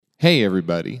Hey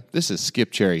everybody, this is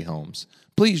Skip Cherry Holmes.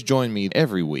 Please join me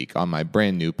every week on my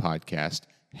brand new podcast,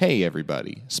 Hey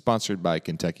Everybody, sponsored by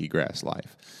Kentucky Grass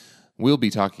Life. We'll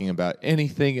be talking about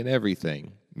anything and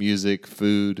everything: music,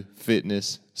 food,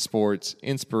 fitness, sports,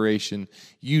 inspiration,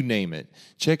 you name it.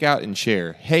 Check out and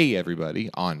share Hey Everybody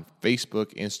on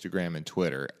Facebook, Instagram, and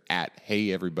Twitter at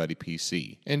Hey Everybody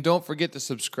PC. And don't forget to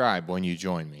subscribe when you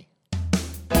join me.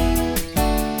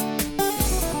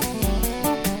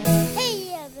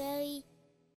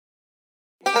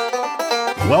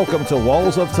 Welcome to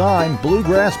Walls of Time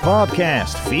Bluegrass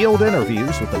Podcast, field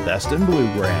interviews with the best in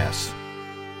bluegrass.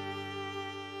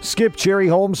 Skip Cherry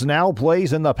Holmes now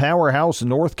plays in the powerhouse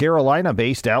North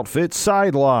Carolina-based outfit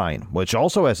Sideline, which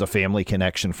also has a family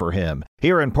connection for him.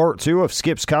 Here in part 2 of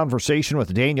Skip's conversation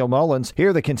with Daniel Mullins,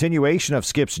 hear the continuation of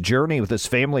Skip's journey with his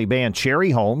family band Cherry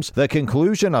Holmes, the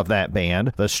conclusion of that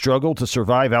band, the struggle to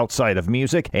survive outside of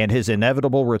music, and his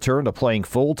inevitable return to playing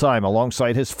full-time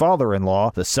alongside his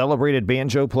father-in-law, the celebrated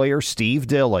banjo player Steve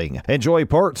Dilling. Enjoy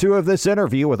part 2 of this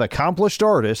interview with accomplished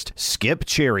artist Skip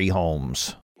Cherry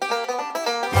Holmes.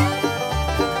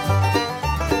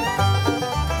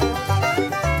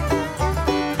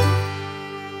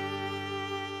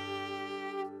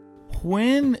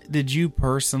 When did you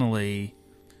personally,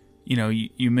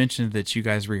 you mentioned that you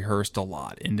guys rehearsed a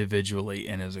lot individually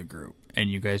and as a group, and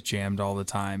you guys jammed all the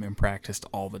time and practiced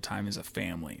all the time as a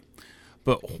family.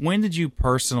 But when did you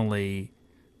personally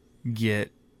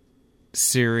get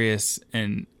serious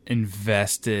and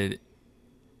invested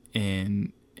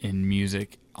in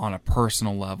music on a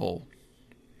personal level,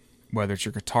 whether it's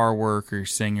your guitar work or your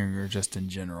singing or just in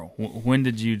general? When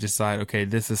did you decide, okay,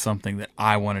 this is something that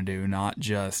I want to do, not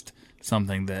just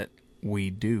something that we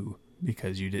do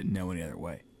because you didn't know any other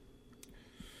way?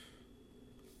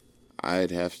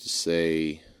 I'd have to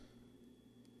say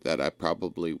that I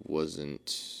probably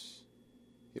wasn't.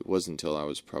 It wasn't until I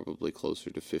was probably closer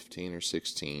to 15 or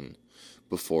 16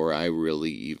 before I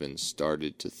really even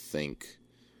started to think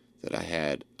that I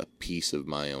had a piece of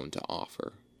my own to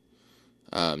offer.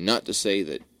 Not to say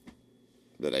that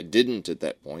I didn't at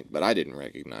that point, but I didn't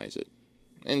recognize it.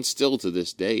 And still to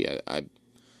this day,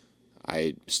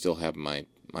 I still have my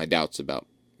doubts about,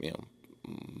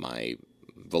 my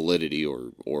validity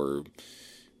or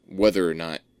whether or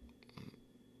not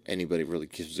anybody really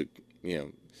gives a,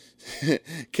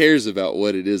 cares about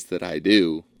what it is that I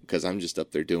do, because I'm just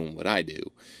up there doing what I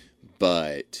do.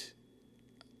 But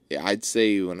yeah, I'd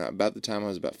say about the time I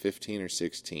was about 15 or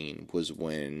 16 was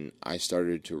when I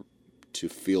started to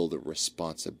feel the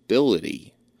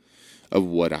responsibility of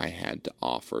what I had to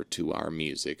offer to our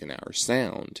music and our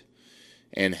sound,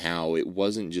 and how it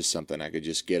wasn't just something I could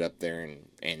just get up there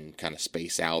and kind of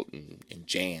space out and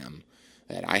jam,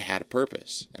 that I had a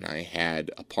purpose, and I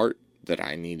had a part that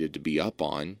I needed to be up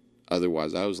on,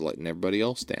 otherwise I was letting everybody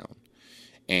else down.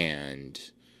 And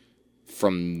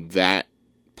from that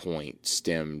point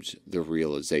stemmed the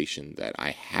realization that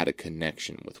I had a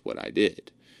connection with what I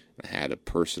did. I had a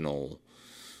personal,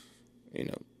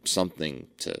 something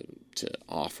to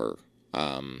offer.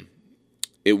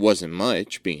 It wasn't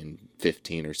much, being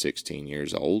 15 or 16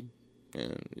 years old.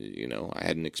 I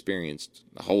hadn't experienced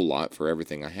a whole lot for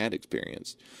everything I had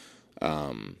experienced.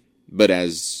 But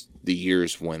as the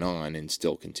years went on and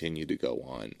still continue to go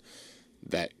on,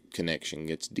 that connection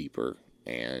gets deeper,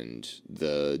 and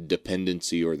the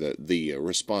dependency, or the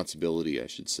responsibility, I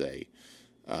should say,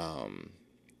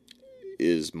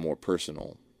 is more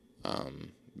personal.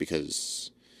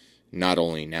 Because not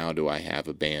only now do I have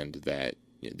a band that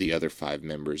the other 5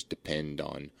 members depend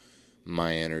on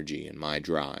my energy and my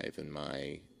drive and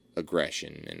my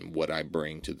aggression and what I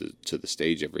bring to the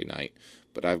stage every night,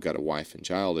 but I've got a wife and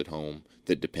child at home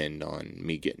that depend on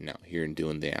me getting out here and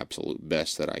doing the absolute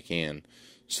best that I can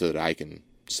so that I can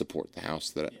support the house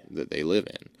that they live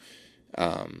in.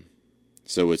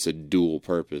 So it's a dual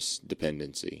purpose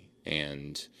dependency.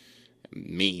 And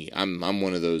me, I'm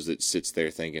one of those that sits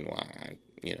there thinking, well,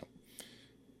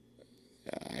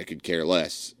 I could care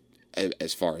less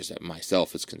as far as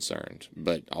myself is concerned,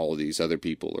 but all of these other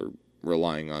people are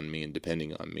relying on me and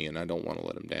depending on me, and I don't want to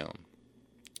let them down.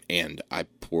 And I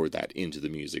pour that into the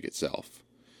music itself.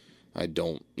 I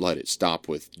don't let it stop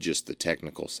with just the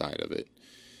technical side of it.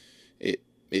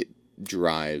 It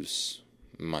drives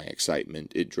my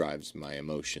excitement. It drives my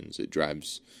emotions. It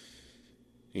drives,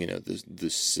 the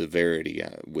severity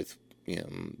with,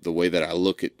 the way that I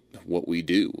look at what we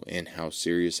do and how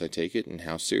serious I take it and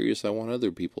how serious I want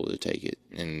other people to take it.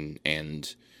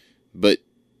 But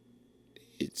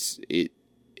it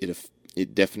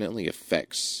definitely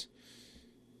affects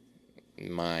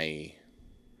my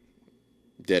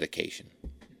dedication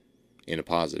in a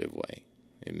positive way.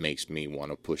 It makes me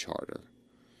want to push harder.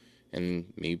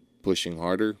 And me pushing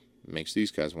harder makes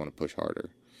these guys want to push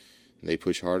harder. They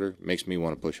push harder, makes me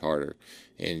want to push harder.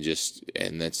 And that's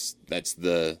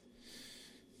the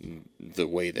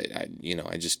way that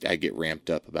I get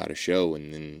ramped up about a show,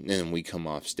 and then we come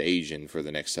off stage, and for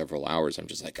the next several hours I'm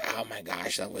just like, oh my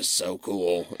gosh, that was so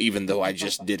cool. Even though I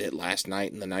just did it last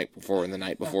night and the night before and the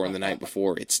night before and the night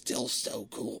before, it's still so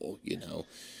cool,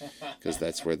 because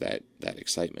that's where that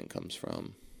excitement comes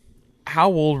from.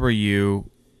 How old were you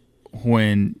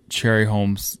when Cherry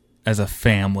Holmes as a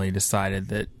family decided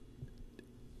that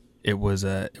it was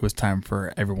time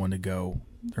for everyone to go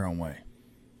their own way?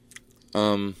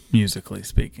 Musically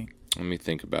speaking. Let me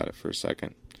think about it for a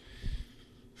second.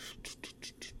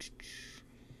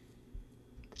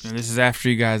 And this is after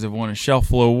you guys have won a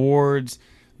shelf-full of awards,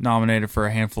 nominated for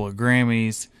a handful of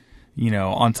Grammys,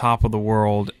 on top of the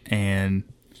world. And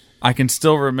I can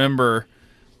still remember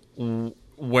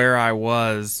where I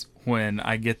was when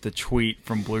I get the tweet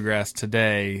from Bluegrass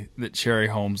Today that Cherry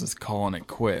Holmes is calling it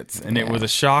quits. And it was a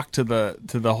shock to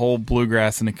the whole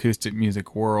bluegrass and acoustic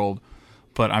music world.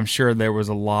 But I'm sure there was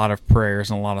a lot of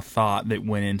prayers and a lot of thought that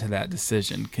went into that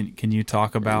decision. Can you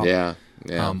talk about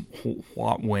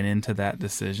what went into that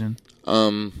decision?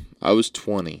 I was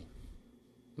 20.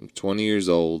 I'm 20 years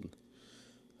old.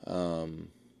 And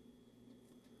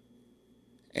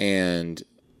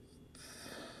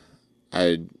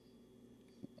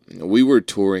we were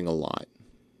touring a lot.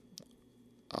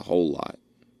 A whole lot.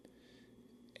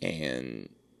 And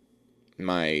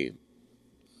my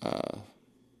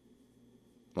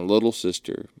little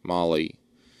sister, Molly,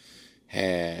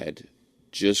 had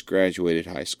just graduated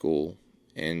high school,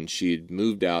 and she'd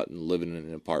moved out and lived in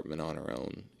an apartment on her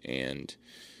own. And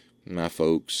my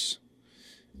folks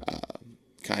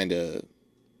kind of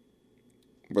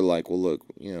were like, well, look,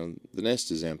 the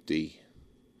nest is empty.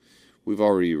 We've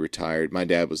already retired. My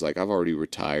dad was like, I've already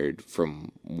retired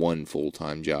from one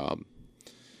full-time job.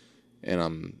 And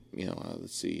I'm,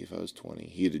 let's see, if I was 20,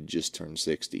 he had just turned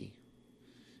 60.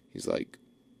 He's like,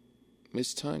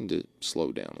 it's time to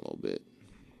slow down a little bit.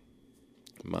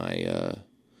 My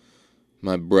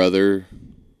brother,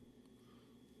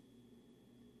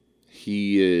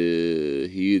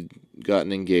 he had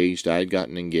gotten engaged. I had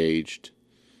gotten engaged.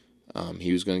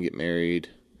 He was going to get married.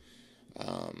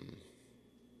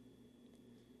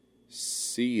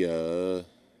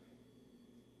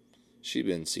 She'd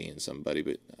been seeing somebody,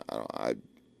 but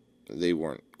they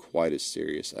weren't quite as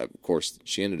serious. Of course,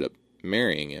 she ended up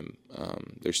marrying him.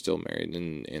 They're still married,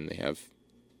 and they have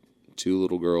 2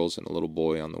 little girls and a little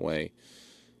boy on the way.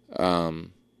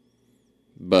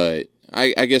 But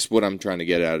I guess what I'm trying to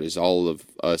get at is all of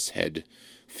us had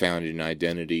found an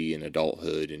identity in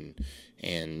adulthood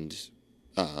and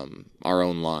our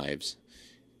own lives.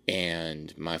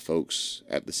 And my folks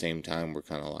at the same time were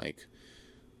kind of like,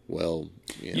 well,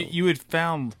 You had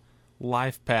found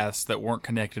life paths that weren't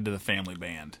connected to the family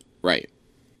band. Right.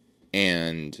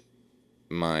 And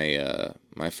my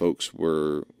folks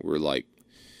were like,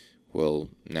 well,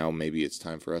 now maybe it's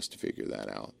time for us to figure that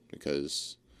out,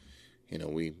 because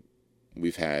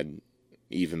we've had,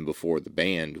 even before the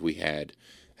band, we had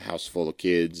a house full of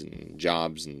kids and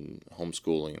jobs and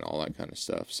homeschooling and all that kind of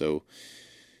stuff. So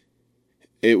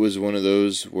it was one of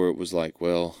those where it was like,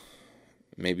 well,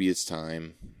 maybe it's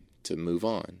time to move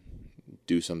on,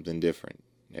 do something different.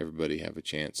 Everybody have a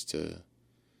chance to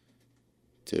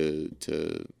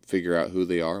figure out who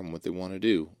they are and what they want to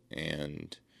do.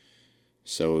 And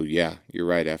so, yeah, you're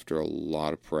right. After a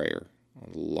lot of prayer, a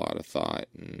lot of thought,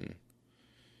 and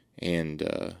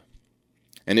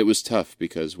it was tough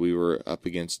because we were up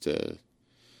against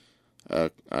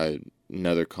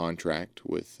another contract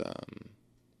with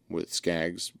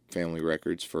Skaggs Family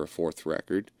Records for a 4th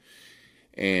record.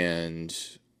 And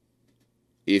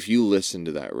if you listen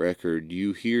to that record,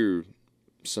 you hear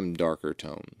some darker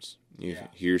tones. You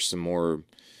hear some more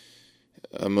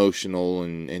emotional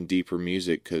and deeper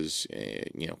music, because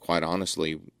quite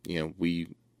honestly, we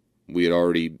had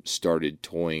already started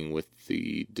toying with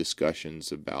the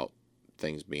discussions about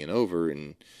things being over,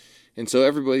 and so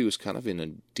everybody was kind of in a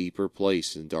deeper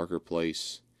place, a darker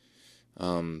place.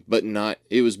 But not,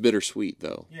 it was bittersweet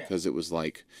though, because it was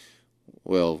like,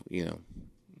 well,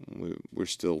 we're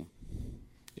still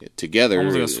together.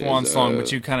 Almost like a swan song,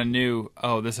 but you kind of knew,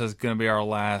 this is going to be our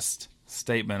last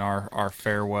statement, our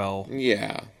farewell.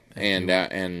 Yeah, and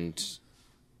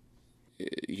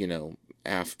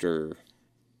after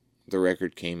the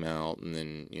record came out, and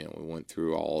then we went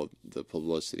through all the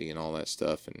publicity and all that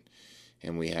stuff,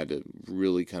 and we had to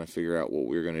really kind of figure out what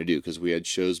we were going to do, because we had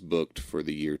shows booked for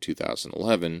the year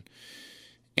 2011,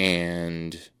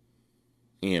 and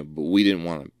but we didn't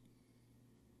want to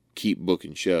keep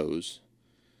booking shows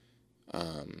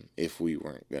if we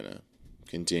weren't gonna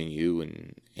continue.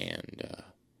 And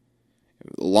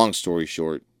long story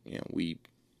short, we've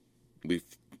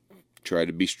tried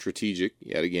to be strategic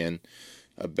yet again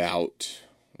about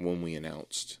when we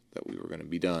announced that we were going to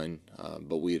be done,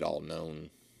 but we had all known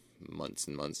months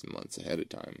and months and months ahead of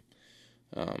time.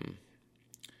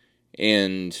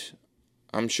 And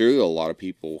I'm sure a lot of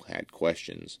people had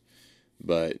questions,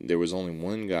 but there was only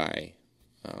one guy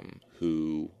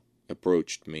who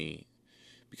approached me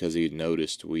because he had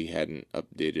noticed we hadn't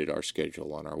updated our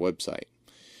schedule on our website.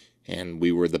 And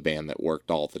we were the band that worked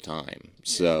all the time,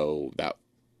 so that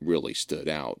really stood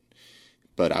out.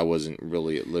 But I wasn't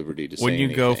really at liberty to say anything. When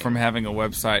you go from having a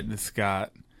website that's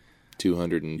got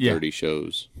 230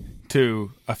 shows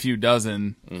to a few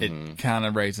dozen, it kind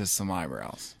of raises some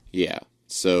eyebrows. Yeah.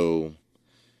 So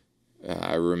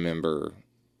I remember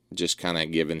just kind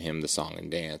of giving him the song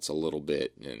and dance a little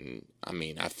bit. And I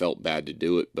mean, I felt bad to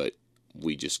do it, but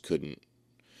we just couldn't.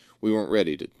 We weren't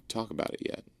ready to talk about it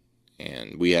yet.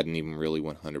 And we hadn't even really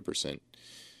 100%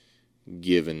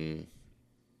 given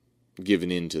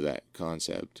into that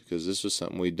concept, because this was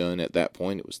something we'd done at that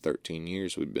point. It was 13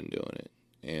 years we'd been doing it.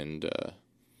 And,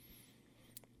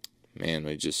 man,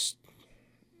 we just,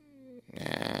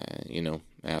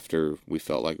 after we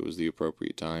felt like it was the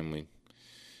appropriate time,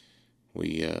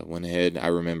 we went ahead. I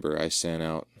remember I sent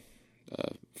out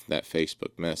that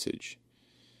Facebook message,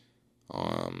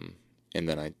 and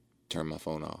then I turned my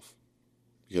phone off,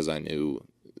 because I knew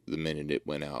the minute it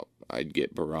went out, I'd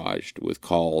get barraged with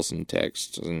calls and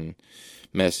texts and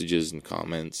messages and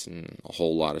comments and a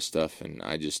whole lot of stuff, and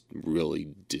I just really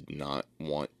did not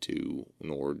want to,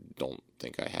 nor don't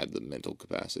think I had the mental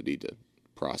capacity to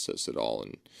process it all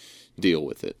and deal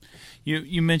with it.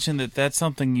 You mentioned that that's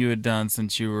something you had done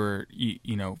since you were,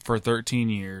 for 13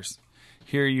 years.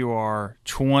 Here you are,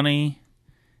 20,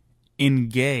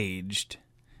 engaged,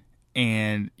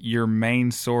 and your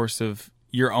only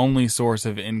source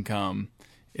of income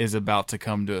is about to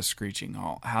come to a screeching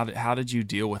halt. How did you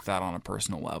deal with that on a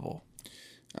personal level?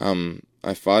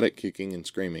 I fought it kicking and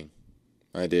screaming.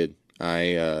 I did.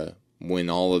 When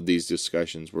all of these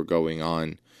discussions were going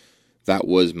on, that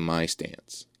was my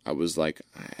stance. I was like,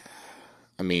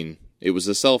 it was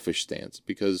a selfish stance,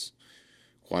 because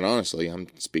quite honestly, I'm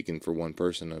speaking for one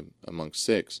person amongst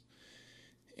six.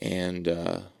 And,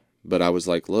 but I was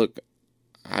like, look,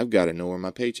 I've got to know where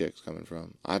my paycheck's coming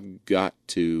from. I've got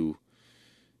to,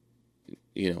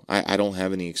 I don't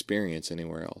have any experience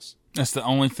anywhere else. That's the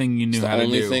only thing you knew how to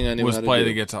do. The only thing I knew how to do was play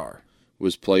the guitar.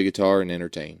 Was play guitar and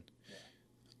entertain.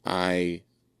 I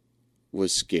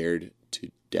was scared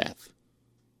to death.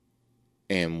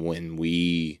 And when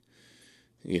we,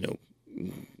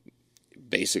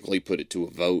 basically put it to a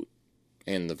vote,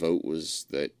 and the vote was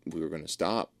that we were going to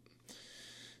stop,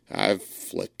 I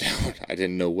flipped out. I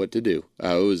didn't know what to do.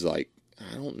 I was like,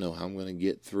 I don't know how I'm going to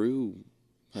get through.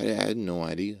 I had no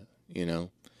idea,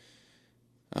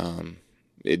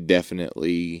 It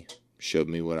definitely showed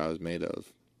me what I was made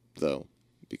of, though,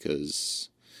 because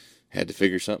I had to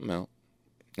figure something out.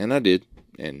 And I did.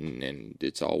 And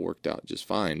it's all worked out just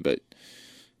fine. But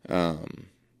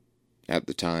at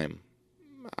the time,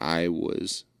 I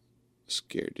was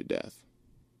scared to death,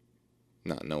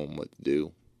 not knowing what to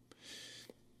do.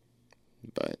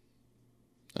 But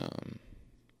I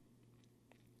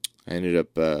ended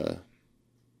up,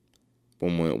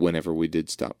 whenever we did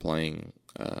stop playing,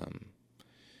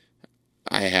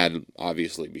 I had,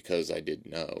 obviously, because I did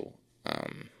know,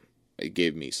 it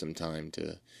gave me some time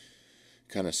to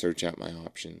kind of search out my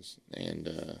options.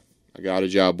 And I got a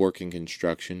job working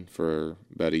construction for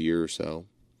about a year or so.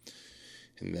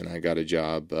 And then I got a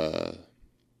job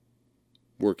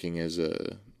working as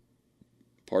a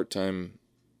part-time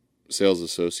sales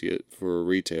associate for a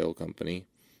retail company.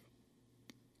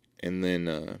 And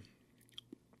then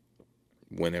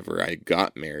whenever I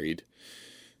got married,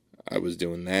 I was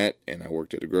doing that, and I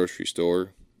worked at a grocery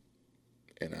store,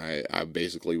 and I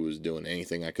basically was doing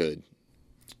anything I could.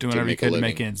 Doing whatever you could to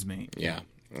make ends meet. Yeah.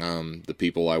 The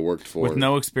people I worked for. With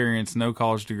no experience, no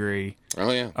college degree.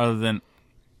 Oh, yeah. Other than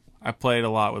I played a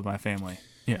lot with my family.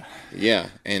 Yeah. Yeah,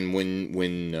 and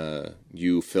when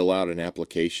you fill out an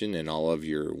application and all of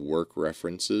your work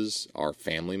references are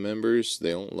family members,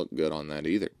 they don't look good on that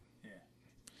either.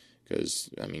 Because,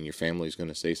 your family's going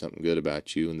to say something good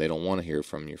about you, and they don't want to hear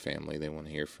from your family. They want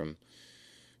to hear from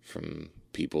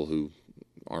people who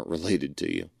aren't related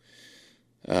to you.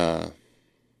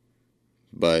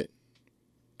 But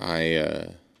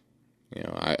I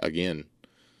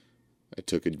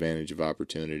took advantage of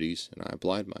opportunities, and I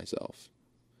applied myself.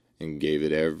 and gave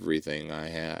it everything I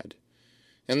had.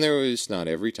 And there was not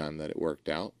every time that it worked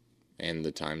out, and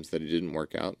the times that it didn't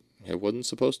work out, it wasn't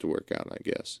supposed to work out, I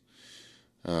guess.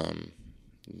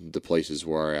 The places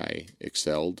where I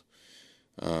excelled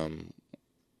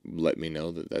let me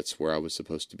know that that's where I was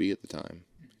supposed to be at the time,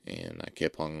 and I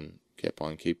kept on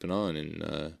keeping on.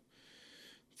 And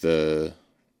the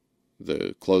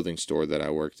clothing store that I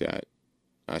worked at,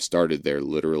 I started there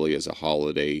literally as a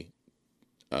holiday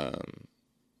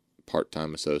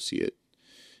part-time associate.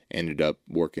 Ended up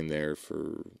working there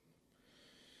for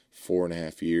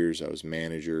 4.5 years. I was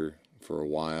manager for a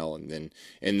while, and then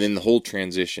the whole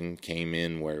transition came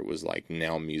in where it was like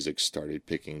now music started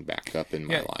picking back up in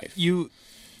my life. You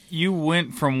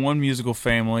went from one musical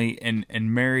family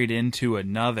and married into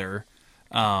another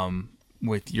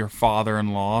with your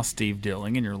father-in-law, Steve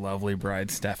Dilling, and your lovely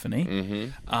bride, Stephanie.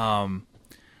 Mm-hmm.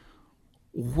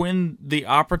 When the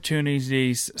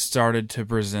opportunities started to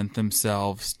present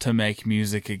themselves to make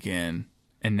music again,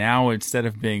 and now instead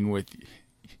of being with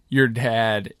your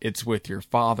dad, it's with your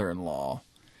father-in-law,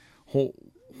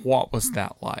 what was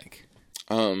that like?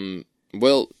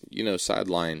 Well,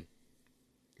 Sideline,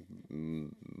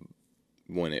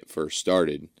 when it first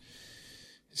started,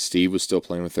 Steve was still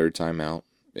playing with Third Time Out,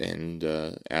 and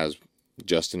as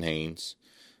Justin Haynes,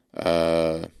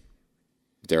 Daryl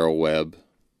Webb,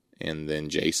 and then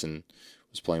Jason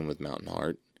was playing with Mountain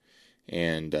Heart.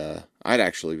 And I'd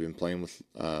actually been playing with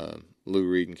Lou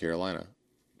Reed in Carolina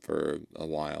for a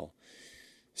while.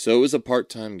 So it was a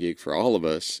part-time gig for all of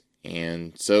us.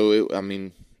 And so, it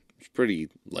was pretty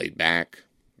laid back.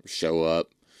 Show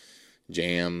up,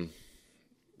 jam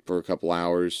for a couple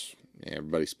hours.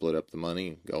 Everybody split up the money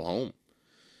and go home.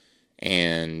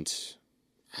 And,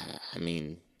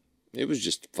 it was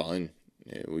just fun.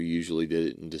 We usually did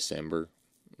it in December.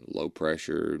 Low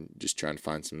pressure, just trying to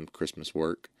find some Christmas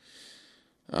work.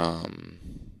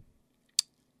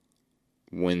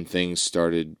 When things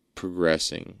started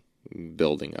progressing,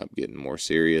 building up, getting more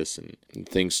serious, and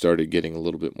things started getting a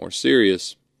little bit more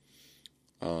serious,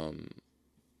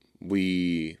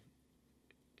 we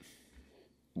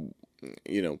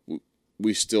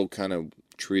still kind of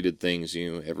treated things,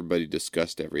 everybody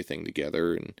discussed everything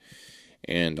together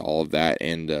and all of that.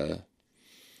 And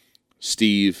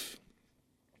Steve,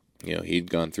 he'd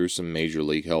gone through some major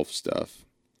league health stuff.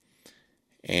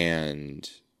 And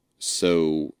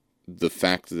so the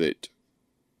fact that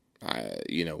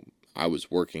I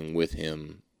was working with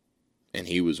him and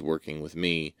he was working with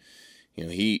me,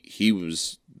 he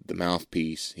was the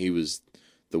mouthpiece. He was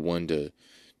the one to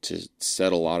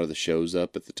set a lot of the shows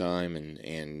up at the time,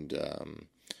 and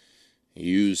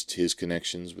used his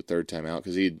connections with Third Time Out,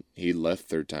 because he left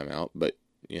Third Time Out, but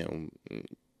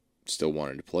still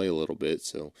wanted to play a little bit,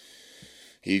 so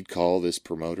he'd call this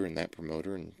promoter and that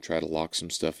promoter and try to lock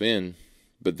some stuff in.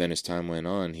 But then as time went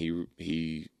on,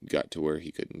 he got to where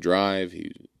he couldn't drive.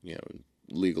 He,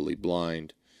 legally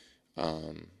blind,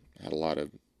 had a lot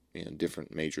of,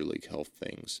 different major league health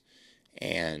things.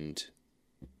 And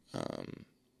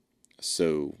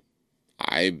so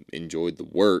I enjoyed the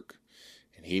work,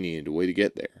 and he needed a way to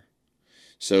get there.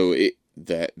 So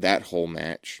that whole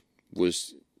match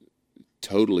was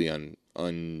totally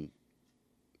unforeseen.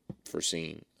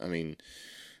 I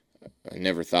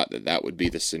never thought that would be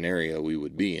the scenario we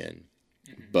would be in,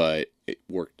 but it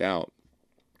worked out.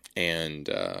 And,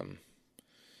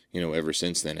 ever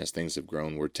since then, as things have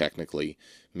grown, we're technically,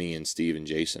 me and Steve and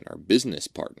Jason are business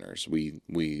partners.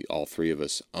 We all three of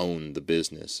us own the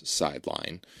business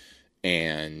Sideline,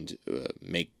 and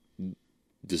make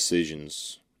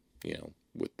decisions,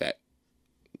 with that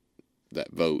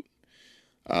vote,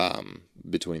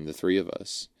 between the three of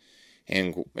us.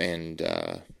 And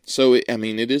so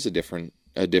it is a different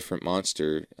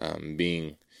monster,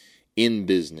 being in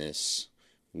business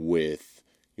with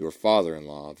your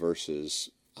father-in-law versus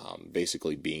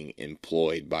basically being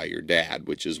employed by your dad,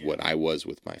 which is what I was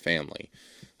with my family.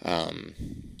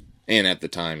 And at the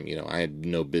time, I had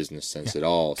no business sense at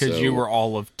all. Because you were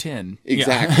all of 10.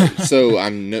 Exactly. Yeah. So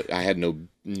I had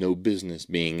no business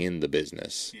being in the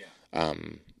business. Yeah.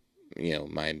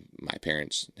 My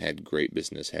parents had great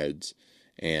business heads,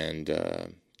 and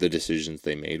the decisions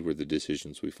they made were the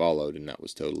decisions we followed, and that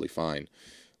was totally fine.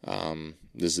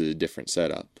 This is a different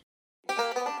setup.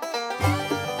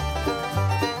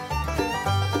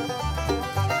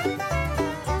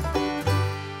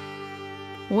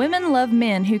 Women love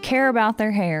men who care about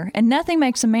their hair, and nothing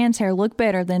makes a man's hair look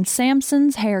better than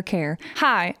Samson's Hair Care.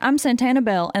 Hi, I'm Santana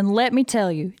Bell, and let me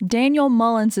tell you, Daniel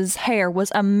Mullins' hair was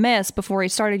a mess before he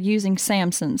started using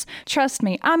Samson's. Trust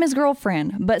me, I'm his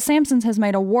girlfriend, but Samson's has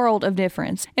made a world of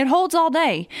difference. It holds all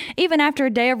day. Even after a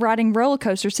day of riding roller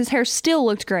coasters, his hair still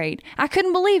looked great. I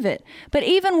couldn't believe it. But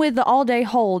even with the all-day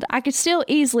hold, I could still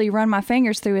easily run my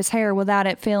fingers through his hair without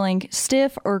it feeling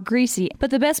stiff or greasy.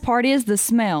 But the best part is the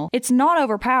smell. It's not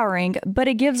overpowering, but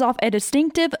it gives off a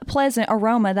distinctive, pleasant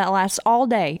aroma that lasts all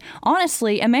day.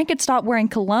 Honestly, a man could stop wearing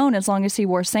cologne as long as he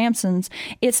wore Samson's.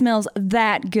 It smells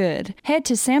that good. Head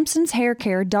to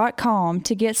samsonshaircare.com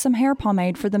to get some hair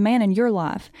pomade for the man in your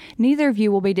life. Neither of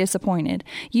you will be disappointed.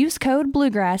 Use code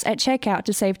Bluegrass at checkout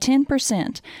to save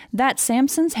 10%. That's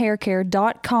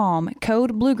samsonshaircare.com,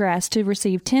 code Bluegrass to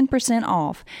receive 10%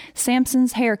 off.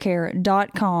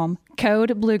 samsonshaircare.com,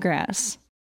 code Bluegrass.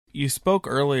 You spoke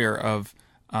earlier of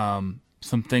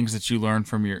some things that you learned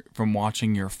from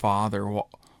watching your father.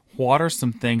 What are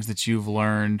some things that you've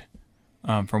learned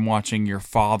from watching your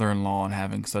father-in-law and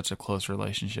having such a close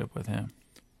relationship with him?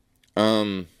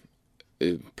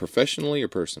 Professionally or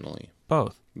personally?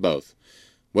 Both.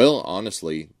 Well,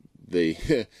 honestly,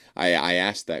 I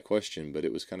asked that question, but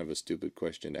it was kind of a stupid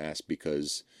question to ask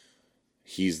because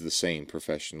he's the same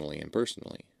professionally and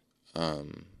personally.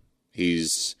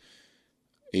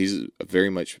 He's very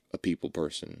much a people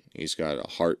person. He's got a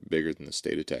heart bigger than the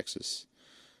state of Texas.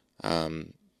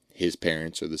 His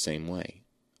parents are the same way.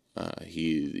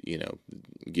 He,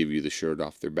 give you the shirt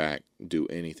off their back, do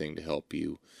anything to help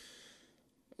you,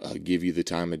 give you the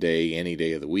time of day, any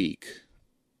day of the week.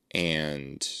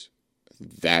 And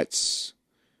that's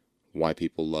why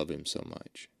people love him so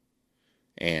much.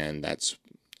 And that's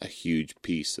a huge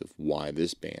piece of why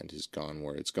this band has gone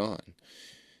where it's gone,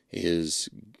 is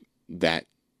that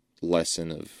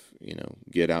lesson of,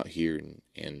 get out here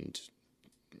and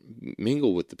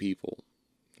mingle with the people.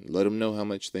 Let them know how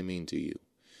much they mean to you.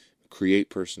 Create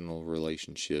personal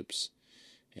relationships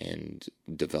and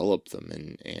develop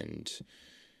them, and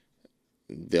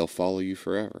they'll follow you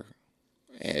forever.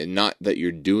 And not that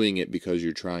you're doing it because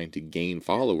you're trying to gain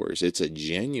followers. It's a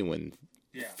genuine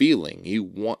feeling. He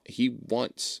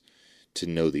wants to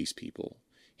know these people.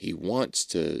 He wants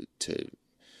to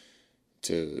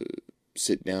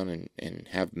sit down and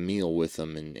have a meal with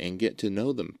them and get to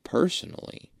know them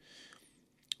personally.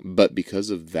 But because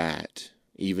of that,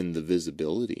 even the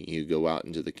visibility, you go out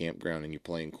into the campground and you're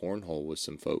playing cornhole with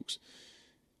some folks,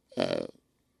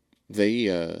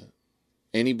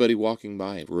 anybody walking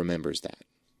by remembers that.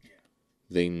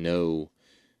 They know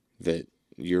that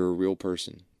you're a real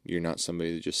person. You're not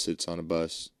somebody that just sits on a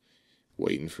bus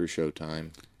waiting for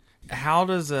showtime. How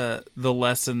does the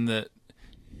lesson that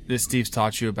Steve's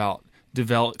taught you about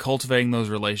cultivating those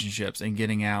relationships and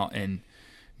getting out and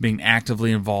being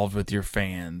actively involved with your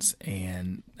fans,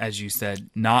 and as you said,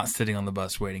 not sitting on the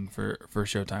bus waiting for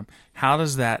showtime, how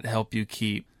does that help you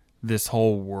keep this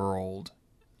whole world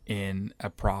in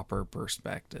a proper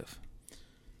perspective?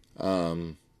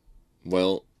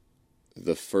 Well,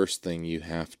 the first thing you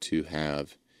have to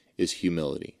have is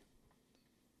humility.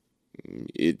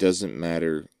 It doesn't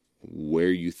matter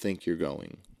where you think you're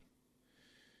going.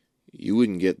 You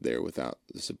wouldn't get there without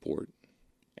the support.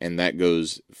 And that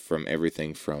goes from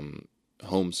everything from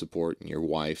home support and your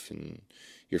wife and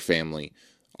your family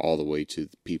all the way to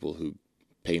the people who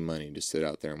pay money to sit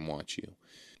out there and watch you.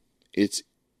 It's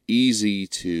easy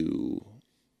to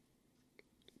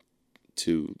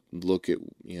look at,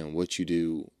 what you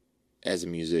do as a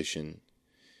musician.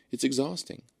 It's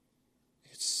exhausting.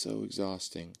 It's so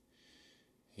exhausting.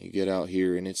 You get out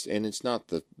here and it's not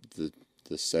the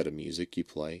set of music you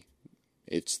play.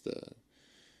 It's the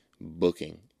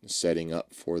booking, setting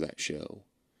up for that show,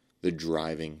 the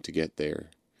driving to get there,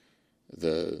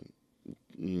 the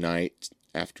night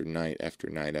after night after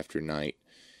night after night,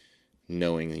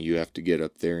 knowing that you have to get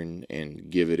up there and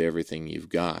give it everything you've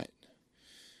got.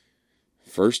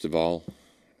 First of all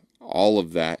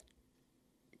of that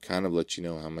kind of lets you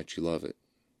know how much you love it.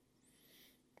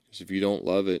 Because if you don't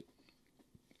love it,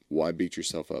 why beat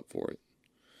yourself up for it?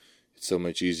 It's so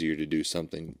much easier to do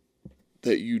something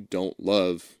that you don't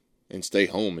love and stay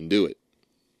home and do it.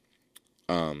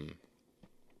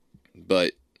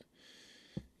 But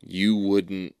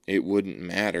it wouldn't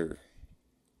matter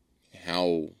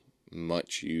how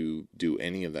much you do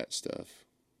any of that stuff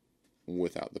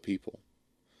without the people.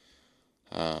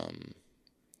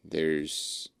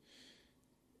 There's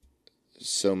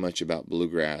so much about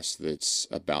bluegrass that's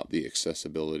about the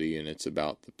accessibility, and it's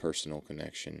about the personal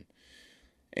connection.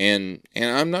 And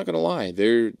I'm not going to lie,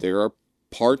 there are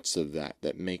parts of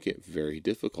that make it very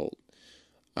difficult.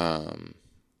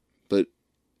 But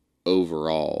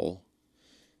overall,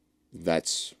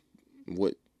 that's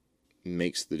what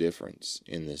makes the difference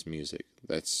in this music.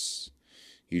 That's,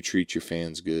 you treat your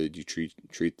fans good, you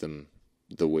treat them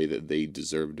the way that they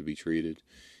deserve to be treated,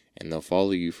 and they'll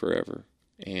follow you forever.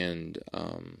 And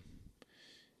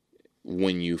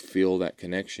when you feel that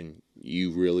connection,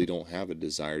 you really don't have a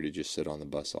desire to just sit on the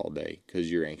bus all day,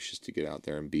 because you're anxious to get out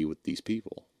there and be with these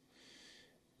people.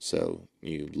 So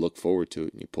you look forward to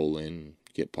it, and you pull in,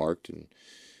 get parked, and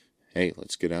hey,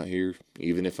 let's get out here.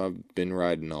 Even if I've been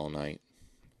riding all night,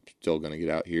 I'm still going to get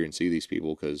out here and see these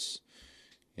people, because,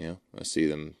 you know, I see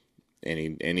them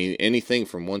anything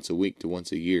from once a week to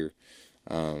once a year.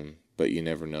 But you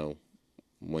never know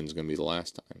when's going to be the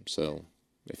last time. So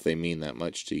if they mean that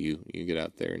much to you, you get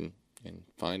out there and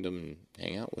find them and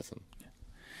hang out with them.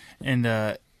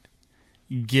 And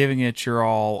giving it your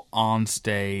all on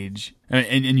stage,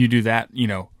 and you do that, you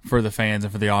know, for the fans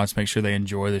and for the audience, make sure they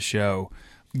enjoy the show.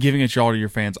 Giving it your all to your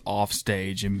fans off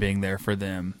stage and being there for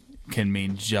them can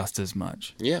mean just as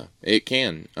much. Yeah, it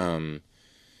can.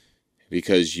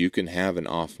 Because you can have an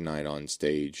off night on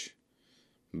stage,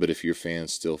 but if your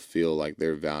fans still feel like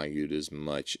they're valued as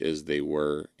much as they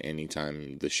were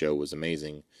anytime the show was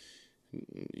amazing,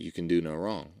 you can do no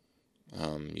wrong.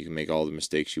 You can make all the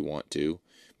mistakes you want to.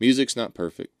 Music's not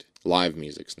perfect. Live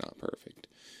music's not perfect.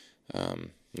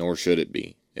 Nor should it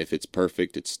be. If it's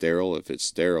perfect, it's sterile. If it's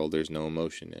sterile, there's no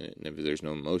emotion in it. And if there's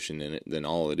no emotion in it, then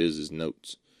all it is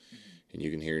notes. And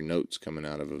you can hear notes coming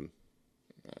out of a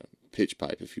pitch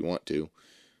pipe if you want to,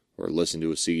 or listen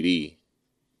to a CD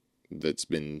that's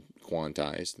been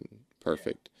quantized and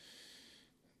perfect.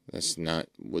 That's not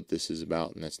what this is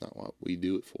about, and that's not what we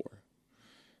do it for.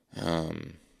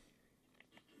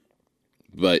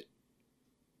 But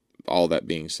all that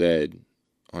being said,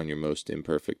 on your most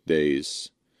imperfect days,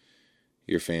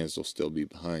 your fans will still be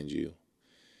behind you.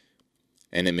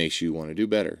 And it makes you want to do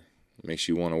better. It makes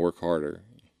you want to work harder.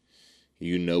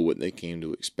 You know what they came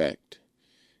to expect,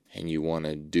 and you want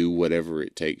to do whatever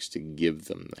it takes to give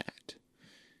them that.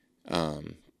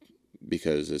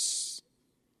 Because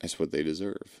that's what they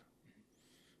deserve.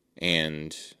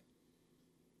 And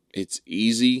it's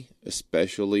easy,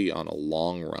 especially on a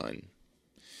long run.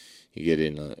 You get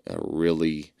in a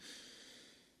really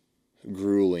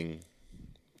grueling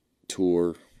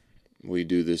tour. We've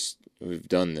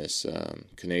done this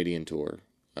Canadian tour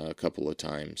a couple of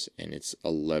times, and it's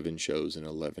 11 shows in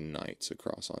 11 nights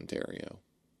across Ontario.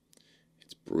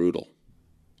 It's brutal.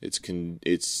 It's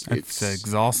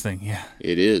exhausting. Yeah,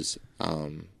 it is.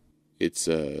 It's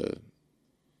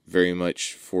very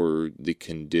much for the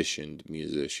conditioned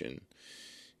musician,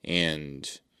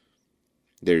 and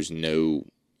there's no.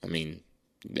 I mean,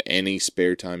 any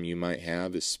spare time you might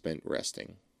have is spent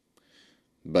resting,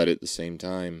 but at the same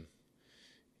time,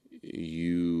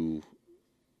 you've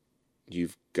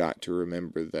got to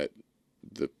remember that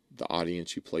the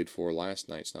audience you played for last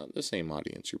night's not the same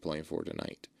audience you're playing for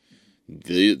tonight.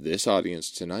 This audience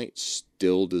tonight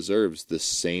still deserves the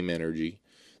same energy,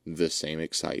 the same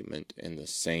excitement, and the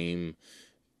same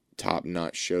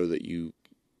top-notch show that you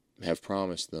have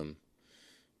promised them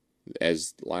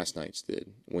as last night's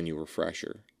did, when you were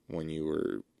fresher, when you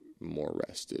were more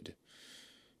rested.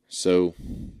 So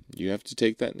you have to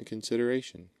take that into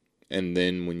consideration. And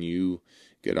then when you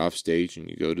get off stage and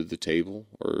you go to the table,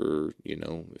 or, you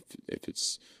know, if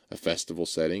it's a festival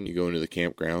setting, you go into the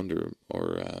campground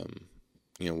or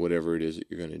you know, whatever it is that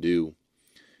you're going to do,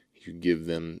 you give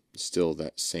them still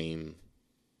that same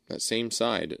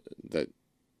side that,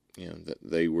 you know, that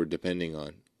they were depending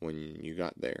on when you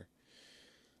got there.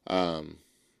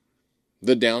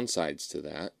 The downsides to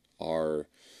that are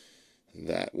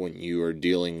that when you are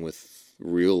dealing with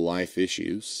real life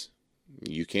issues,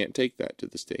 you can't take that to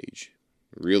the stage.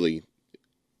 Really,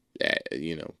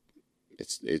 you know,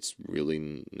 it's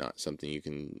really not something you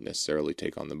can necessarily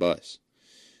take on the bus.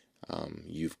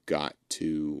 You've got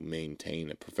to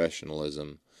maintain a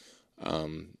professionalism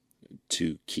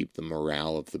to keep the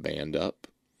morale of the band up,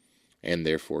 and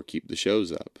therefore keep the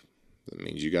shows up. That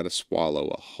means you got to swallow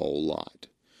a whole lot.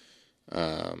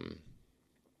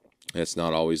 That's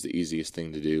not always the easiest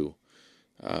thing to do.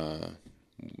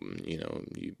 You know,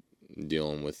 you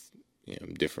dealing with, you know,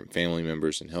 different family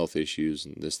members and health issues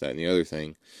and this, that, and the other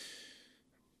thing.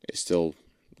 It's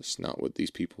not what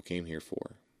these people came here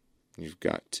for. You've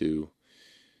got to,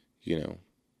 you know,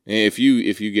 if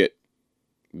you get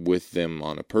with them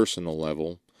on a personal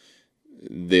level,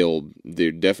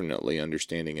 they're definitely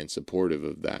understanding and supportive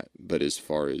of that. But as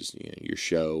far as, you know, your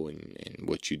show and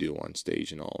what you do on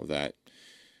stage and all of that,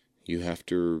 you have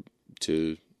to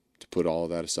put all of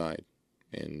that aside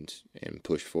and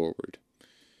push forward.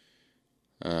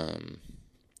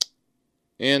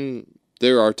 And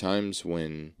there are times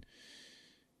when,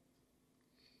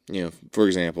 for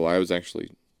example, I was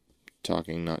actually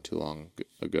talking not too long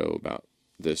ago about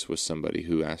this with somebody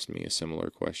who asked me a similar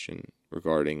question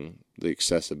regarding the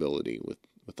accessibility with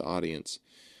the audience.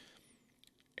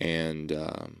 And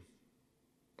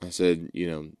I said,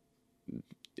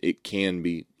 it can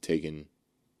be taken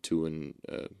to an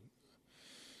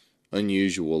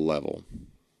unusual level.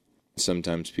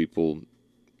 Sometimes people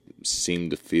seem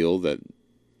to feel that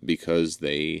because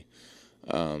they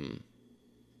have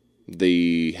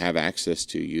access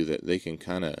to you, that they can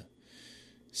kind of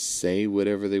say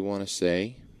whatever they want to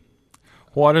say.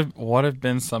 What have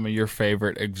been some of your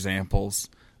favorite examples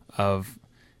of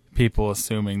people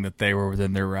assuming that they were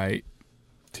within their right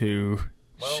to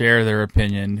share their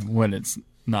opinion when it's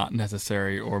not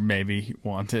necessary or maybe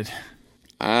wanted?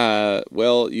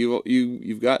 Well,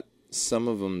 you've got some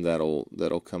of them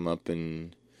that'll come up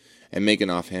and make an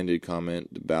offhanded comment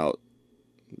about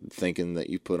thinking that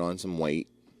you put on some weight,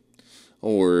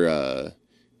 or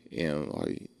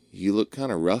you look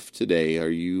kind of rough today. Are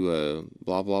you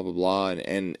blah blah blah blah?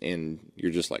 And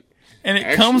you're just like, and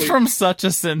it comes from such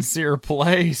a sincere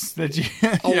place that you.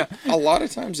 Yeah. A lot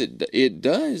of times it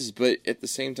does, but at the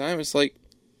same time, it's like,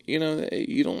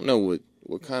 you don't know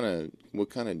what kind of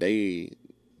day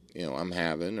I'm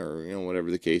having, or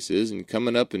whatever the case is, and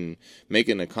coming up and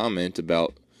making a comment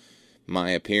about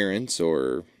my appearance,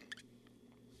 or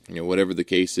whatever the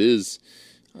case is,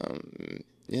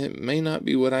 it may not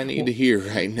be what I need to hear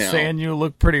right now. Saying you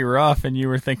look pretty rough and you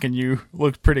were thinking you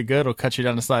looked pretty good will cut you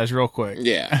down to size real quick.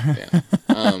 Yeah.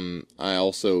 I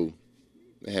also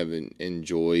have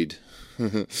enjoyed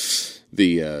the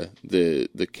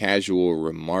casual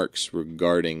remarks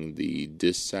regarding the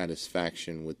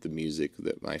dissatisfaction with the music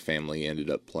that my family ended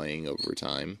up playing over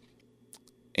time,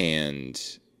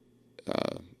 and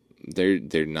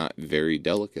they're not very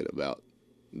delicate about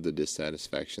the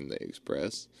dissatisfaction they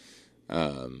express.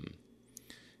 And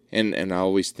I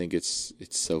always think it's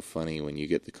so funny when you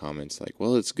get the comments like,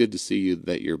 well, it's good to see you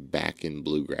that you're back in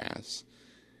bluegrass.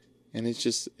 And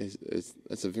it's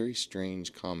a very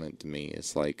strange comment to me.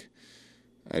 It's like,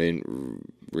 I didn't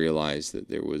realize that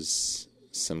there was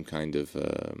some kind of,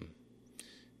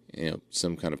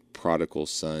 some kind of prodigal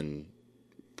son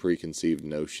preconceived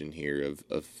notion here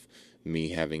of me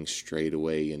having strayed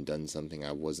away and done something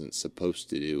I wasn't supposed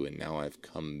to do, and now I've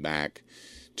come back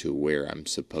to where I'm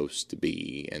supposed to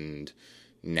be, and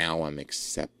now I'm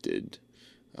accepted.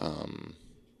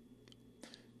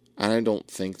 I don't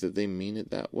think that they mean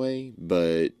it that way,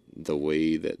 but the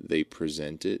way that they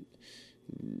present it,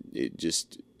 it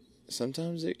just,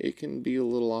 sometimes it can be a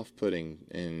little off-putting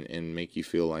and make you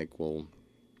feel like, well,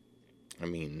 I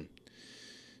mean,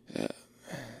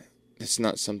 it's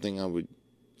not something I would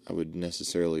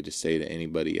necessarily just say to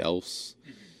anybody else.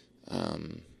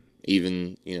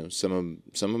 Even, some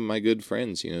of my good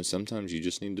friends, sometimes you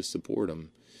just need to support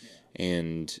them.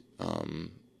 And,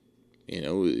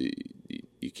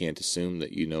 you can't assume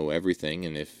that you know everything.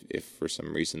 And if for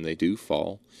some reason they do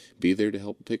fall, be there to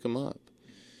help pick them up.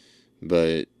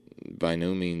 But by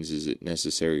no means is it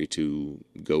necessary to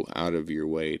go out of your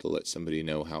way to let somebody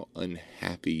know how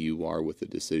unhappy you are with the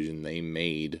decision they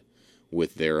made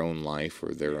with their own life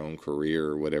or their own career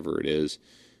or whatever it is.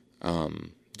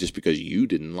 Just because you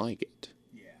didn't like it.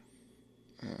 Yeah.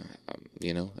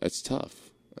 That's tough.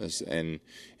 And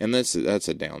that's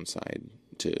a downside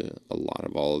to a lot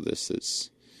of all of this. It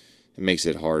makes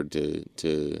it hard to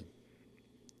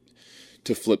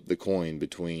flip the coin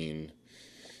between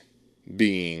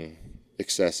being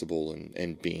accessible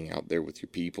and being out there with your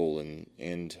people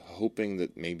and hoping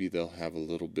that maybe they'll have a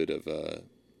little bit of a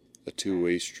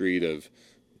two-way street of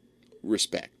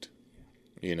respect.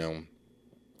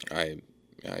 I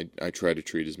try to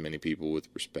treat as many people with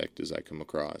respect as I come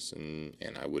across, and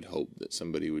I would hope that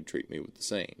somebody would treat me with the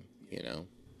same,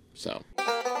 so.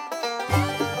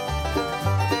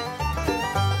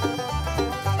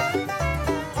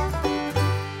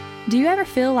 Do you ever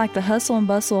feel like the hustle and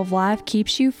bustle of life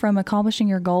keeps you from accomplishing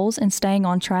your goals and staying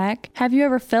on track? Have you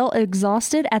ever felt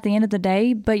exhausted at the end of the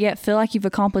day, but yet feel like you've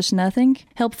accomplished nothing?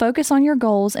 Help focus on your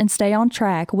goals and stay on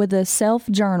track with the Self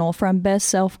Journal from Best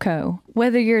Self Co.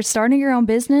 Whether you're starting your own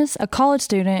business, a college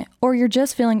student, or you're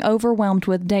just feeling overwhelmed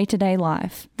with day-to-day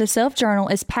life, the Self Journal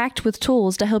is packed with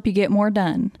tools to help you get more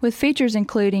done, with features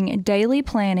including daily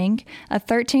planning, a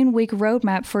 13-week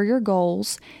roadmap for your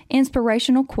goals,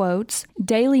 inspirational quotes,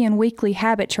 daily and weekly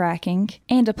habit tracking,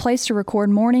 and a place to record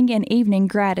morning and evening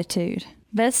gratitude.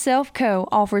 Best Self Co.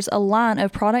 offers a line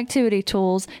of productivity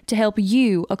tools to help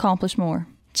you accomplish more.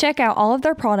 Check out all of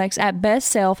their products at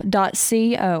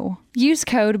bestself.co. Use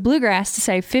code Bluegrass to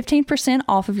save 15%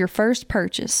 off of your first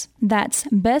purchase. That's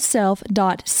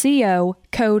bestself.co,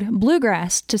 code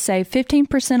Bluegrass to save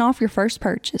 15% off your first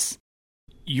purchase.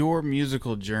 Your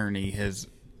musical journey has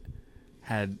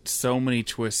had so many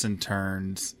twists and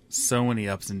turns, so many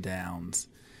ups and downs,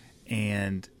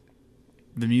 and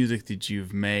the music that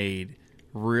you've made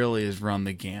really has run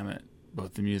the gamut.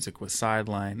 Both the music with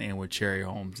Sideline and with Cherry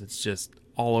Holmes, it's just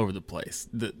all over the place.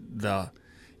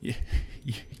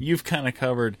 You've kind of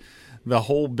covered the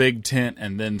whole big tent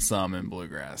and then some in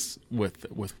bluegrass with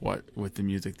the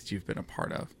music that you've been a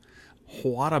part of.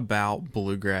 What about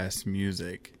bluegrass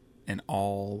music and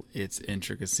all its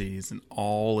intricacies and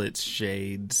all its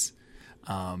shades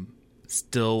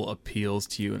still appeals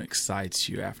to you and excites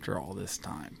you after all this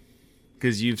time?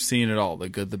 Because you've seen it all, the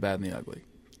good, the bad, and the ugly.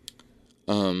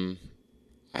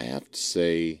 I have to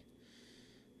say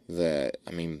that,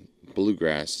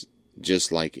 bluegrass,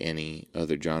 just like any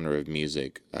other genre of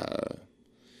music,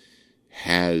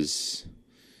 has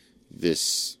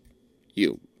this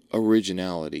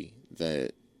originality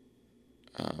that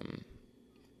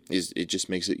it just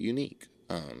makes it unique.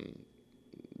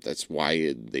 That's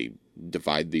why they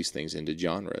divide these things into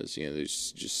genres.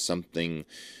 There's just something,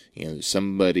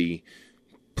 somebody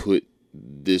put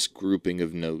this grouping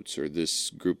of notes or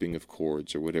this grouping of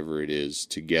chords or whatever it is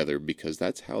together because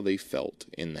that's how they felt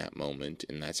in that moment,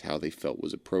 and that's how they felt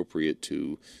was appropriate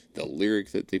to the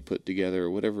lyric that they put together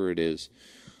or whatever it is.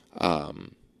 And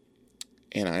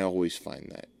I always find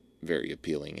that very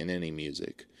appealing in any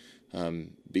music,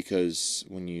 because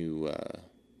when you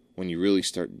really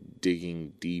start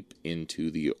digging deep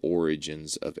into the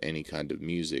origins of any kind of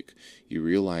music, you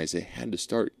realize it had to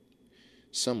start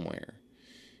somewhere.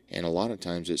 And a lot of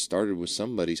times it started with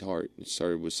somebody's heart. It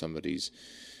started with somebody's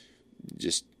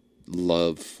just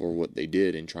love for what they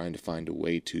did and trying to find a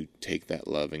way to take that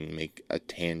love and make a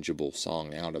tangible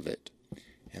song out of it.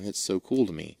 And it's so cool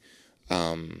to me.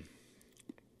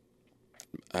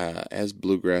 As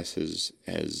bluegrass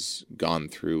has gone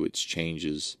through its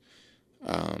changes,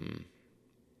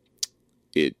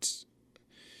 it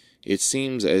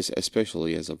seems,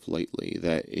 especially as of lately,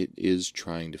 that it is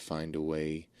trying to find a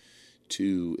way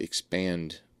to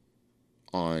expand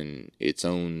on its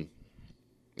own,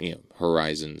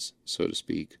 horizons, so to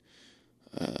speak,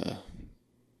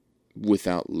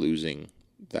 without losing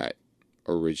that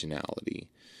originality.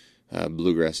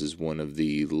 Bluegrass is one of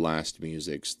the last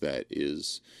musics that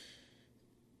is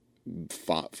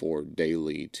fought for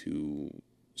daily to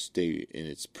stay in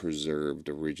its preserved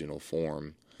original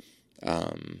form.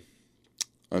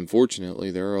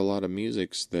 Unfortunately, there are a lot of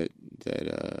musics that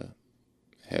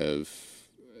have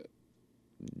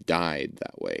died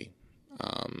that way.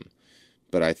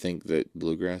 But I think that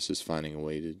bluegrass is finding a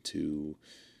way to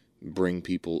bring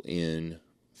people in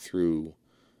through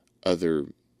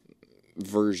other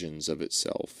versions of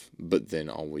itself, but then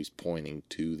always pointing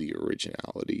to the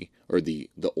originality, or the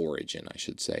origin, I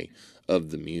should say,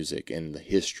 of the music. And the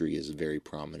history is very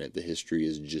prominent. The history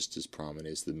is just as prominent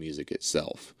as the music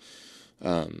itself,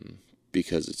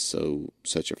 because it's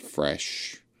such a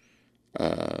fresh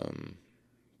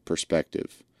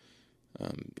perspective.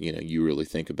 You really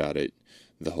think about it,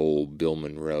 the whole Bill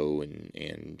Monroe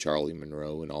and Charlie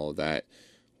Monroe and all of that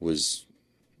was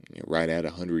right at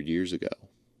 100 years ago.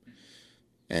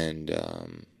 And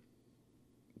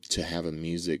to have a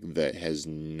music that has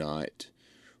not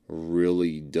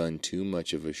really done too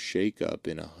much of a shakeup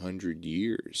in 100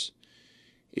 years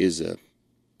is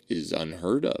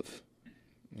unheard of.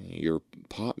 Your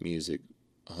pop music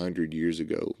 100 years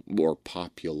ago, or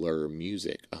popular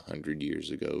music 100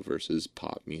 years ago versus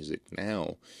pop music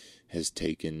now, has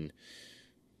taken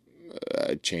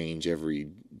a change every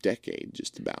decade,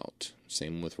 just about.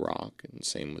 Same with rock, and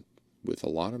same with a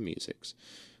lot of musics.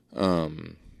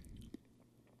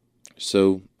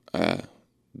 So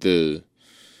the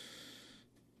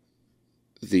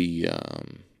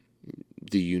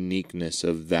uniqueness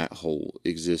of that whole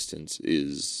existence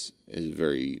is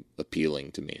very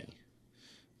appealing to me.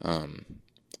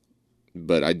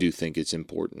 But I do think it's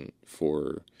important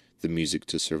for the music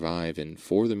to survive, and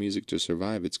for the music to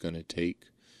survive, it's going to take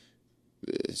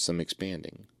some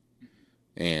expanding,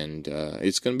 and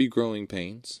it's going to be growing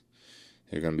pains.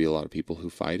 There are going to be a lot of people who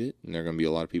fight it, and there are going to be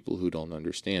a lot of people who don't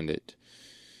understand it.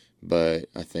 But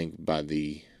I think by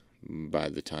the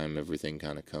time everything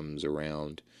kind of comes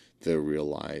around, they'll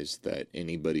realize that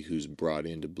anybody who's brought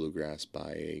into bluegrass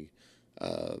by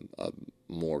a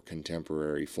more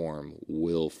contemporary form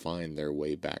will find their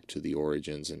way back to the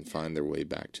origins and find their way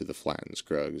back to the Flatt and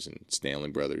Scruggs and Stanley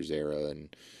Brothers era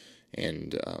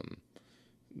and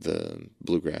the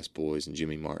Bluegrass Boys and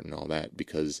Jimmy Martin and all that,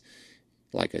 because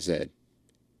like I said,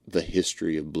 the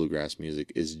history of bluegrass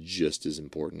music is just as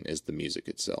important as the music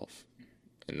itself.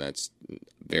 And that's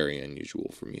very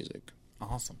unusual for music.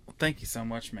 Awesome. Well, thank you so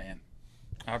much, man.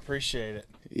 I appreciate it.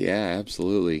 Yeah,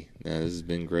 absolutely. No, this has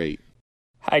been great.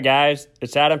 Hi guys,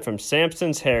 it's Adam from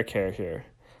Samson's Hair Care here.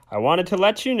 I wanted to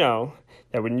let you know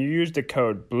that when you use the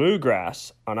code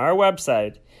BLUEGRASS on our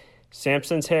website,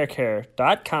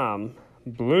 samsonshaircare.com,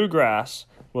 Bluegrass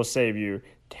will save you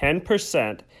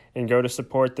 10% and go to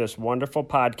support this wonderful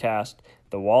podcast,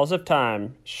 The Walls of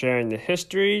Time, sharing the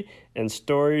history and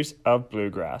stories of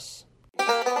bluegrass.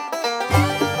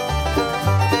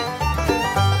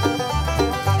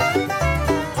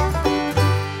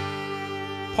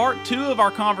 Part 2 of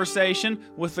our conversation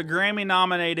with the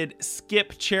Grammy-nominated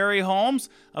Skip Cherry Holmes.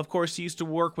 Of course, he used to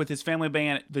work with his family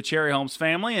band, the Cherry Holmes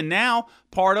Family, and now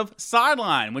part of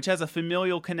Sideline, which has a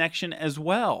familial connection as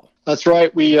well. That's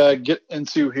right. We get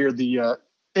into here the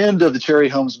end of the Cherry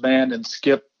Holmes Band, and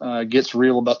Skip gets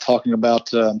real about talking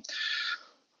about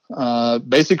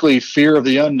basically fear of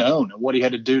the unknown and what he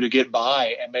had to do to get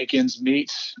by and make ends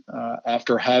meet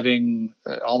after having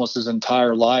almost his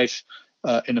entire life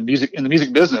in the music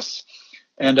business.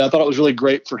 And I thought it was really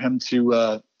great for him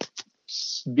to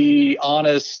be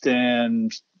honest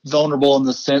and vulnerable in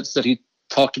the sense that he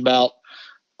talked about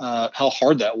how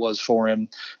hard that was for him,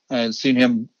 and seeing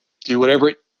him do whatever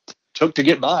it took to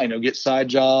get by, get side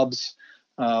jobs,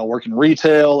 work in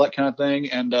retail, that kind of thing.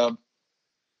 And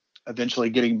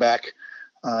eventually getting back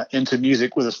into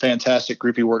music with this fantastic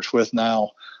group he works with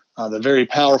now, the very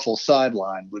powerful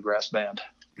Sideline Bluegrass Band.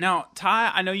 Now,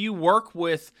 Ty, I know you work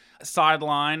with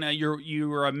Sideline. You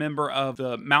were a member of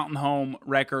the Mountain Home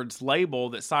Records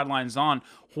label that Sideline's on.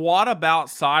 What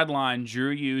about Sideline drew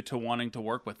you to wanting to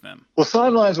work with them? Well,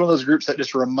 Sideline is one of those groups that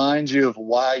just reminds you of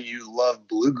why you love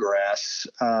bluegrass.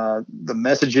 The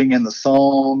messaging in the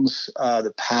songs,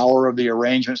 the power of the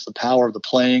arrangements, the power of the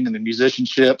playing and the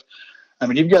musicianship. I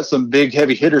mean, you've got some big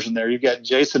heavy hitters in there. You've got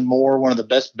Jason Moore, one of the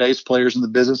best bass players in the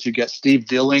business. You've got Steve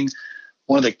Dilling,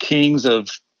 one of the kings of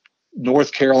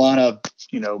North Carolina,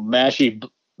 mashy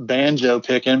banjo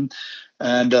picking.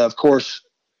 And of course,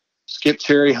 Skip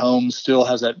Cherry Holmes still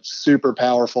has that super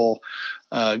powerful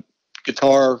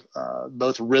guitar,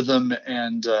 both rhythm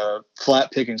and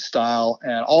flat picking style.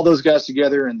 And all those guys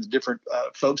together and the different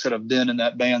folks that have been in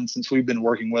that band since we've been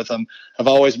working with them have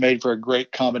always made for a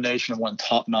great combination of one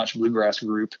top-notch bluegrass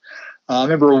group. I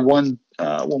remember when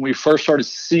we first started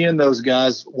seeing those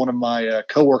guys, one of my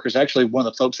coworkers, actually one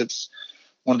of the folks that's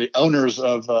one of the owners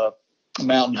of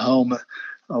Mountain Home,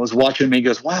 was watching me. He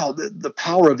goes, wow, the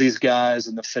power of these guys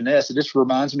and the finesse. It just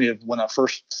reminds me of when I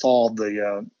first saw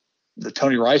the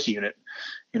Tony Rice unit,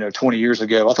 20 years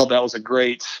ago. I thought that was a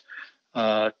great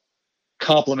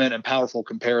compliment and powerful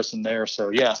comparison there. So,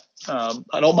 yeah,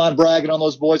 I don't mind bragging on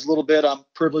those boys a little bit. I'm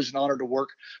privileged and honored to work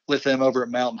with them over at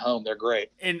Mountain Home. They're great.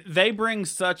 And they bring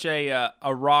such a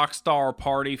rock star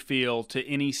party feel to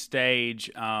any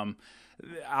stage.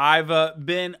 I've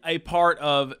been a part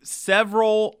of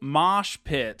several mosh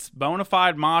pits, bona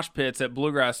fide mosh pits at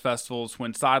bluegrass festivals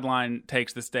when Sideline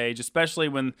takes the stage, especially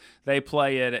when they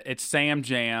play it at Sam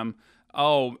Jam.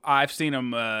 Oh, I've seen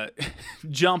them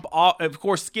jump off. Of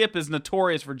course, Skip is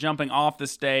notorious for jumping off the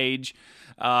stage.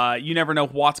 You never know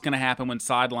what's going to happen when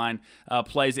Sideline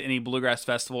plays at any bluegrass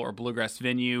festival or bluegrass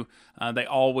venue. They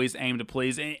always aim to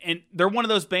please. And they're one of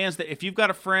those bands that if you've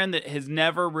got a friend that has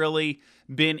never really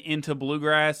been into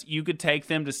bluegrass, you could take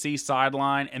them to see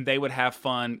Sideline and they would have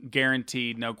fun,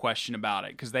 guaranteed, no question about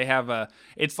it. Because they have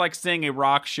it's like seeing a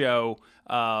rock show,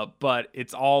 but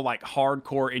it's all like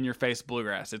hardcore in-your-face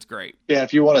bluegrass. It's great. Yeah,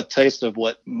 if you want a taste of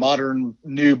what modern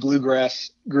new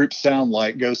bluegrass groups sound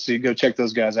like, go check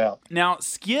those guys out. Now,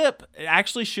 Skip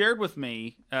actually shared with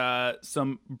me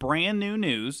some brand new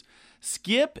news.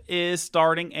 Skip is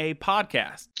starting a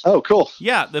podcast. Oh, cool.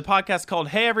 Yeah, the podcast called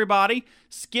Hey Everybody.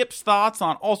 Skip's thoughts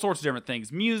on all sorts of different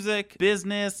things. Music,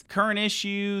 business, current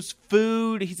issues,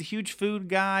 food. He's a huge food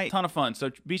guy. Ton of fun.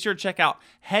 So be sure to check out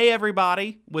Hey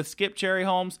Everybody with Skip Cherry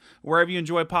Holmes, wherever you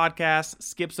enjoy podcasts.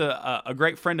 Skip's a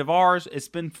great friend of ours. It's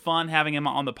been fun having him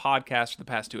on the podcast for the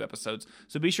past 2 episodes.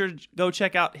 So be sure to go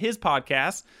check out his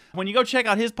podcast. When you go check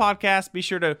out his podcast, be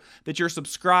sure that you're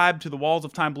subscribed to the Walls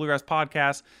of Time Bluegrass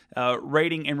podcast.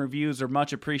 Rating and reviews are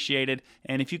much appreciated.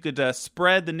 And if you could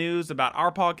spread the news about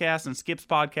our podcast and Skip's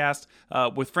podcast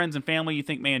with friends and family you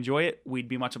think may enjoy it, we'd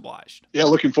be much obliged. Yeah,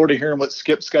 looking forward to hearing what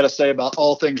Skip's got to say about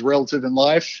all things relative in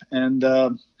life and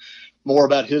more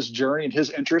about his journey and his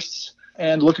interests.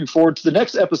 And looking forward to the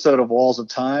next episode of Walls of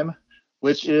Time,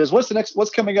 which is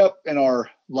what's coming up in our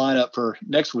lineup for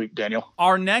next week, Daniel?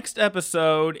 Our next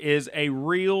episode is a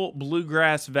real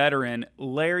bluegrass veteran,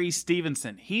 Larry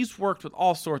Stevenson. He's worked with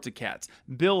all sorts of cats.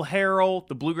 Bill Harrell,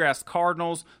 the Bluegrass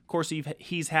Cardinals. Of course,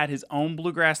 he's had his own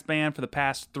bluegrass band for the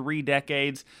past 3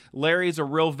 decades. Larry's a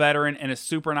real veteran and a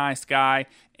super nice guy,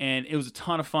 and it was a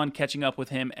ton of fun catching up with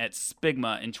him at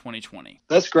Spigma in 2020.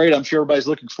 That's great. I'm sure everybody's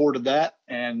looking forward to that,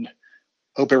 and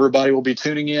hope everybody will be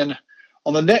tuning in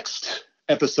on the next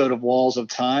episode of Walls of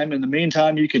Time. In the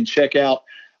meantime, you can check out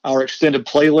our extended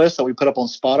playlist that we put up on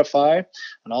Spotify,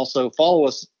 and also follow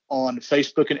us on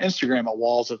Facebook and Instagram at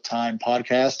Walls of Time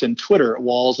Podcast, and Twitter at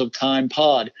Walls of Time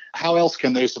Pod. How else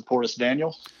can they support us,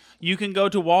 Daniel? You can go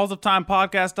to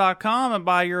wallsoftimepodcast.com and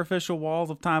buy your official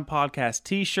Walls of Time Podcast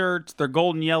t-shirts. They're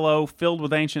golden yellow, filled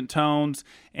with ancient tones,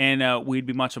 and we'd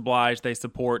be much obliged. They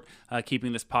support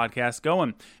keeping this podcast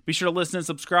going. Be sure to listen and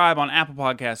subscribe on Apple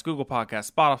Podcasts, Google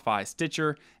Podcasts, Spotify,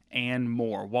 Stitcher, and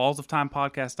more.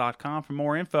 wallsoftimepodcast.com for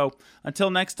more info.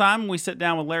 Until next time, we sit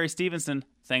down with Larry Stevenson.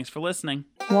 Thanks for listening.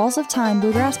 Walls of Time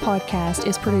Bluegrass Podcast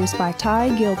is produced by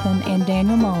Ty Gilpin and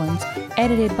Daniel Mullins,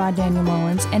 edited by Daniel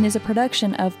Mullins, and is a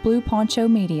production of Blue Poncho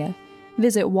Media.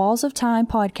 Visit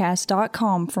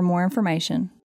wallsoftimepodcast.com for more information.